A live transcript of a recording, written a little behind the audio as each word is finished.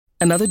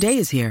Another day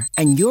is here,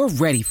 and you're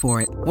ready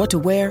for it. What to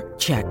wear?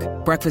 Check.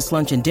 Breakfast,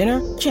 lunch, and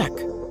dinner? Check.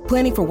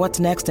 Planning for what's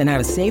next and how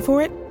to save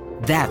for it?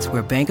 That's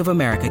where Bank of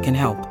America can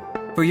help.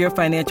 For your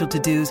financial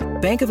to-dos,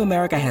 Bank of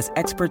America has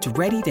experts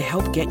ready to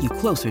help get you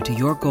closer to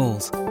your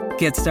goals.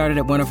 Get started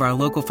at one of our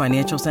local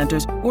financial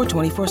centers or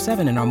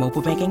 24/7 in our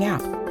mobile banking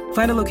app.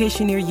 Find a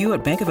location near you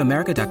at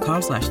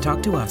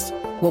bankofamerica.com/talktous.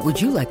 What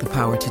would you like the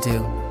power to do?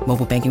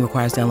 Mobile banking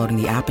requires downloading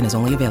the app and is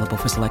only available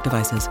for select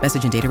devices.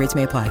 Message and data rates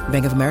may apply.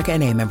 Bank of America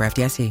N.A., member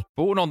FDIC.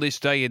 Born on this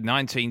day in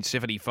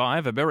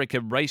 1975,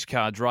 American race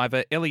car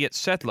driver Elliott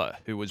Sadler,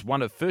 who was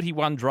one of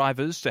 31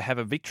 drivers to have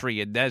a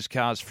victory in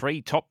NASCAR's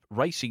Free Top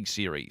Racing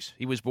Series.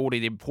 He was born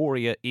in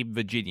Emporia in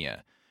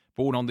Virginia.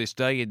 Born on this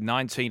day in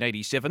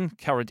 1987,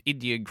 current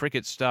Indian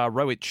cricket star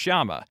Rohit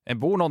Sharma. And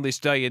born on this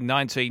day in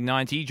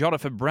 1990,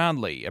 Jonathan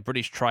Brownlee, a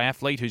British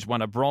triathlete who's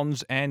won a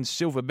bronze and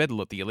silver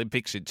medal at the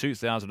Olympics in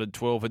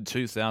 2012 and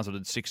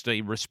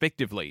 2016,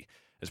 respectively,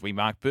 as we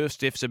mark births,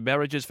 deaths and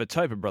marriages for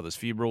Tobin Brothers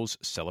Funerals,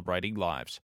 celebrating lives.